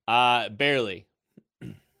will. Barely.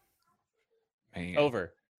 Man.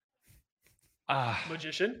 Over.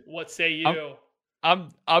 Magician, what say you?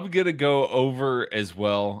 I'm gonna go over as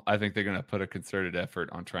well. I think they're gonna put a concerted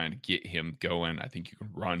effort on trying to get him going. I think you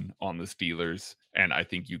can run on the Steelers, and I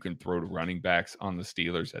think you can throw to running backs on the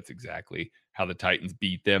Steelers. That's exactly how the Titans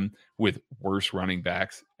beat them, with worse running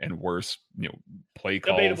backs and worse, play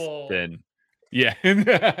calls than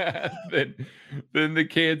the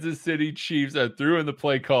Kansas City Chiefs. I threw in the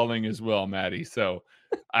play calling as well, Maddie. So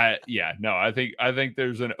I think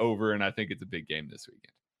there's an over, and I think it's a big game this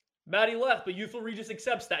weekend. Maddie left, but Youthful Regis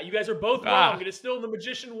accepts that. You guys are both wrong. It is still the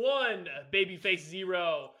Magician 1, Babyface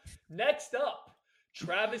 0. Next up,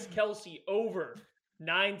 Travis Kelce over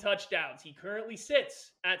 9 touchdowns. He currently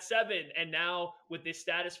sits at 7. And now with this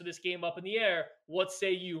status for this game up in the air, what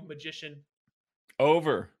say you, Magician?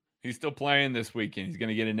 Over. He's still playing this weekend. He's going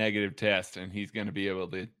to get a negative test, and he's going to be able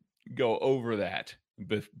to go over that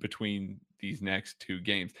between these next 2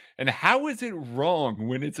 games. And how is it wrong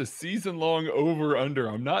when it's a season-long over-under?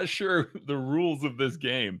 I'm not sure the rules of this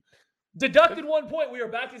game. Deducted 1 point. We are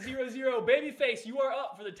back to 0-0. Babyface, you are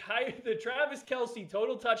up for the Travis Kelce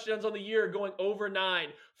total touchdowns on the year going over 9.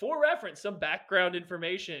 For reference, some background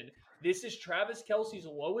information. This is Travis Kelce's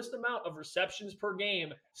lowest amount of receptions per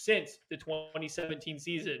game since the 2017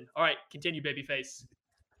 season. All right, continue, Babyface.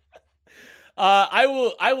 I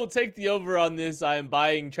will take the over on this. I am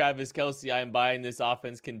buying Travis Kelce. I am buying this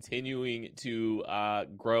offense continuing to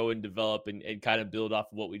grow and develop and kind of build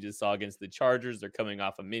off of what we just saw against the Chargers. They're coming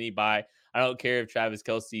off a mini bye. I don't care if Travis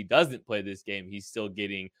Kelce doesn't play this game. He's still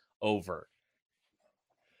getting over.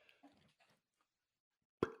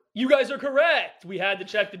 You guys are correct. We had to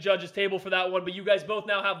check the judges' table for that one, but you guys both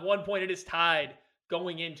now have 1 point. It is tied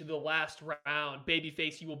going into the last round.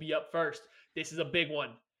 Babyface, you will be up first. This is a big one.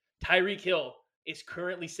 Tyreek Hill is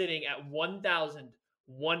currently sitting at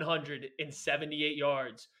 1,178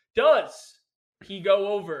 yards. Does he go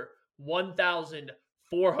over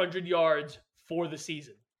 1,400 yards for the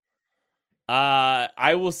season?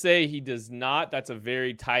 I will say he does not. That's a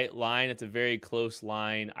very tight line. It's a very close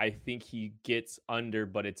line. I think he gets under,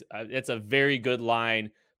 but it's a very good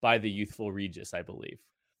line by the youthful Regis, I believe.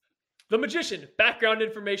 The Magician, background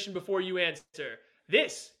information before you answer.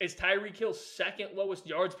 This is Tyreek Hill's second lowest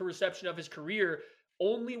yards per reception of his career.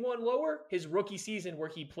 Only one lower, his rookie season where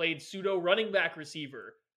he played pseudo running back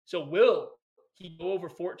receiver. So will he go over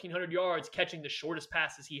 1,400 yards catching the shortest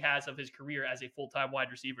passes he has of his career as a full-time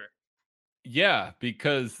wide receiver? Yeah,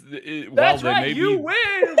 because that's right. You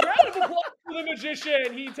win. Round of applause for the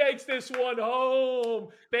Magician. He takes this one home.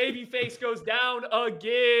 Babyface goes down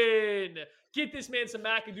again. Get this man some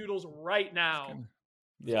Macadoodles right now.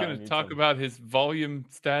 He's going to talk about his volume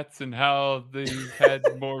stats and how they had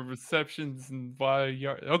more receptions and why.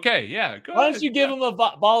 Okay, yeah. Why don't you give him a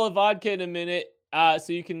ball of vodka in a minute so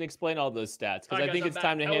you can explain all those stats? Because I think it's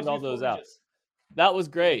time to hand all those out. That was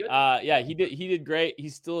great. Yeah, he did great.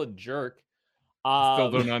 He's still a jerk. Still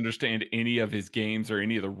don't understand any of his games or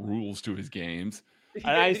any of the rules to his games.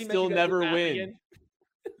 And I still never win.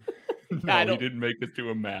 No, he didn't make it to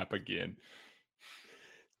a map again.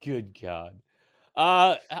 Good God.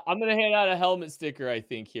 I'm gonna hand out a helmet sticker, I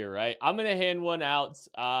think, here, right? I'm gonna hand one out.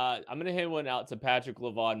 To Patrick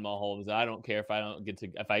LaVon Mahomes. I don't care if I'm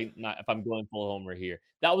going full homer here.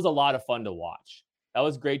 That was a lot of fun to watch. That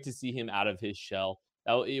was great to see him out of his shell.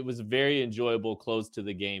 It was a very enjoyable close to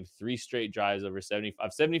the game. 3 straight drives over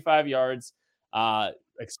 75 yards,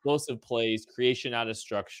 explosive plays, creation out of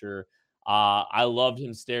structure. I loved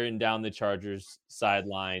him staring down the Chargers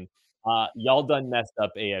sideline. Y'all done messed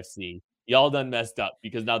up, AFC. Y'all done messed up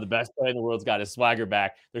because now the best player in the world's got his swagger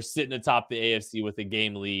back. They're sitting atop the AFC with a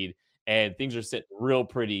game lead, and things are sitting real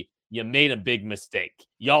pretty. You made a big mistake.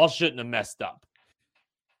 Y'all shouldn't have messed up.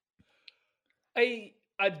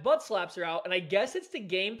 Butt slaps are out, and I guess it's the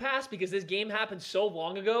Game Pass because this game happened so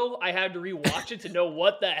long ago. I had to rewatch it to know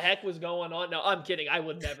what the heck was going on. No, I'm kidding. I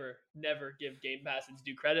would never give Game Pass its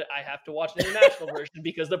due credit. I have to watch the international version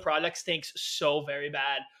because the product stinks so very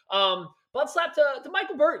bad. Butt slap to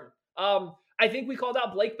Michael Burton. I think we called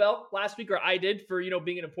out Blake Bell last week, or I did, for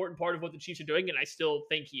being an important part of what the Chiefs are doing, and I still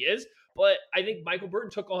think he is. But I think Michael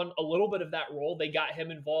Burton took on a little bit of that role. They got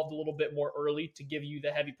him involved a little bit more early to give you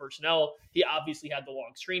the heavy personnel. He obviously had the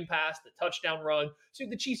long screen pass, the touchdown run. So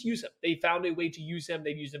the Chiefs use him. They found a way to use him.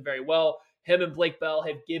 They've used him very well. Him and Blake Bell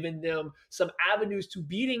have given them some avenues to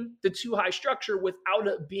beating the too high structure without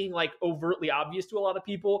it being like overtly obvious to a lot of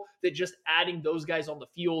people that just adding those guys on the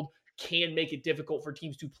field can make it difficult for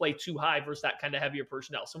teams to play too high versus that kind of heavier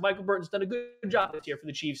personnel. So Michael Burton's done a good job this year for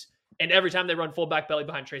the Chiefs. And every time they run fullback belly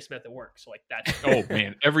behind Trey Smith, it works. So like that. Oh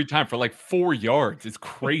man, every time for like 4 yards. It's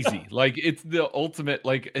crazy. Like it's the ultimate,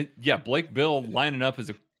 Blake Bell lining up as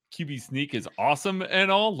a QB sneak is awesome and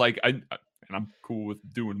all. Like I'm cool with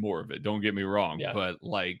doing more of it. Don't get me wrong. Yeah. But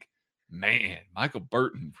like, man, Michael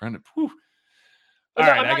Burton trying to All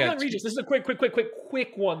right, I'm not going Regis. This is a quick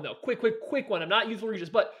one though. Quick one. I'm not youthful Regis,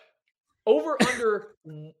 but over under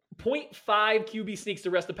 0.5 QB sneaks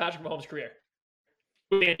the rest of Patrick Mahomes' career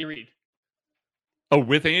with Andy Reid. Oh,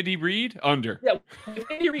 with Andy Reid? Under. Yeah, with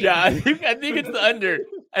Andy Reid. Yeah, I think it's the under.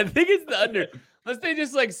 Unless they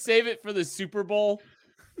just save it for the Super Bowl.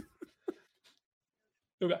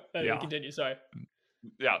 Okay, yeah. Continue. Sorry.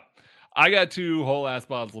 Yeah, I got 2 whole ass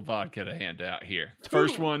bottles of vodka to hand out here. 2.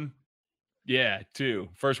 First one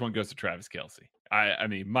goes to Travis Kelce. I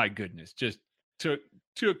mean, my goodness, just took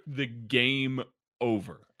the game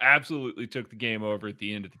over. Absolutely took the game over at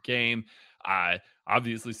the end of the game.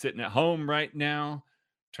 Obviously sitting at home right now,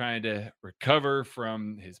 trying to recover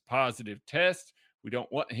from his positive test. We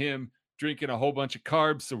don't want him drinking a whole bunch of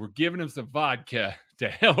carbs, so we're giving him some vodka to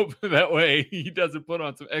help. That way he doesn't put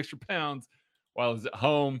on some extra pounds while he's at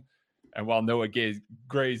home, and while Noah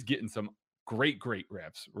Gray's getting some great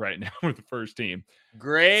reps right now with the first team.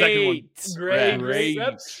 Great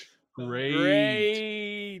reps. Drive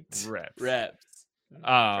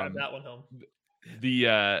that one home.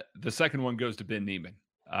 The second one goes to Ben Niemann.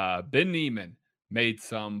 Ben Niemann made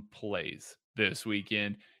some plays this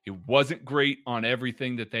weekend. He wasn't great on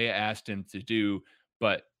everything that they asked him to do,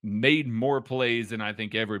 but made more plays than I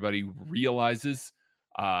think everybody realizes.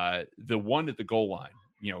 The one at the goal line,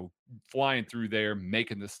 flying through there,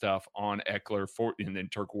 making the stuff on Eckler, and then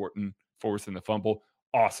Turk Wharton forcing the fumble.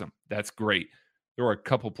 Awesome. That's great. There were a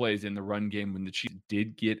couple plays in the run game when the Chiefs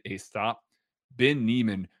did get a stop. Ben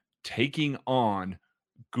Niemann taking on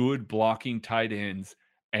good blocking tight ends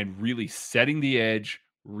and really setting the edge,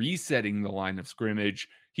 resetting the line of scrimmage.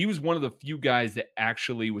 He was one of the few guys that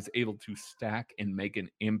actually was able to stack and make an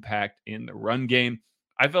impact in the run game.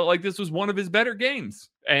 I felt like this was one of his better games,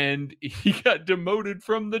 and he got demoted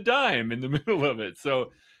from the dime in the middle of it.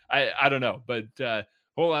 So I don't know, but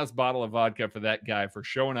whole ass bottle of vodka for that guy for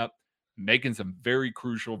showing up, making some very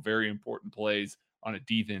crucial, very important plays on a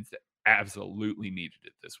defense that absolutely needed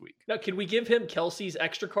it this week. Now, can we give him Kelsey's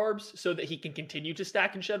extra carbs so that he can continue to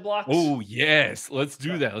stack and shed blocks? Oh, yes. Let's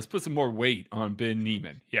do that. Let's put some more weight on Ben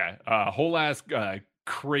Niemann. Yeah. Whole ass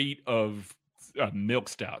crate of milk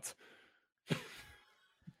stouts.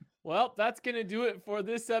 Well, that's going to do it for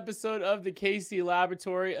this episode of the KC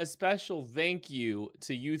Laboratory. A special thank you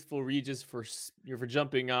to Youthful Regis for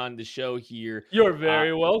jumping on the show here. You're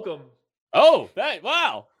very welcome. Oh,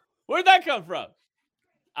 wow. Where'd that come from?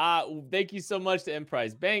 Thank you so much to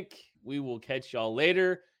Emprise Bank. We will catch y'all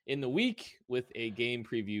later in the week with a game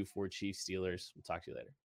preview for Chiefs Steelers. We'll talk to you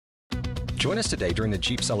later. Join us today during the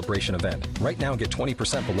Jeep Celebration event. Right now, get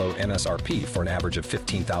 20% below MSRP for an average of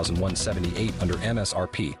 $15,178 under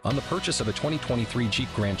MSRP on the purchase of a 2023 Jeep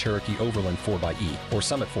Grand Cherokee Overland 4xE or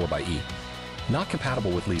Summit 4xE. Not compatible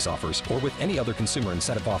with lease offers or with any other consumer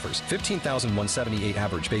incentive offers. $15,178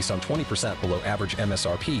 average based on 20% below average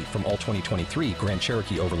MSRP from all 2023 Grand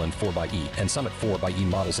Cherokee Overland 4xE and Summit 4xE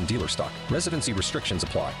models in dealer stock. Residency restrictions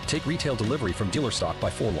apply. Take retail delivery from dealer stock by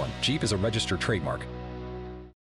 4/1. Jeep is a registered trademark.